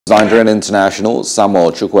Nigerian international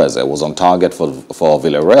Samuel Chukwueze was on target for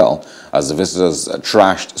Villarreal as the visitors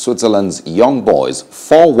trashed Switzerland's young boys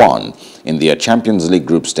 4-1 in their Champions League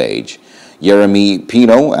group stage. Jeremy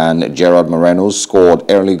Pino and Gerard Moreno scored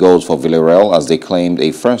early goals for Villarreal as they claimed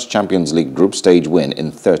a first Champions League group stage win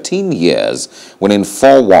in 13 years, winning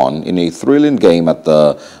 4-1 in a thrilling game at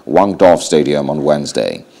the Wangdorf Stadium on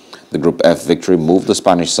Wednesday. The Group F victory moved the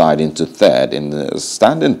Spanish side into third in the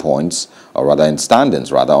standings,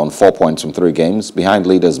 on 4 points from 3 games, behind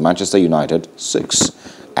leaders Manchester United 6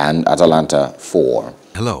 and Atalanta 4.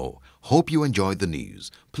 Hello, hope you enjoyed the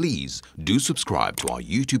news. Please do subscribe to our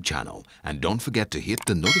YouTube channel and don't forget to hit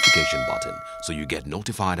the notification button so you get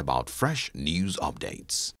notified about fresh news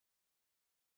updates.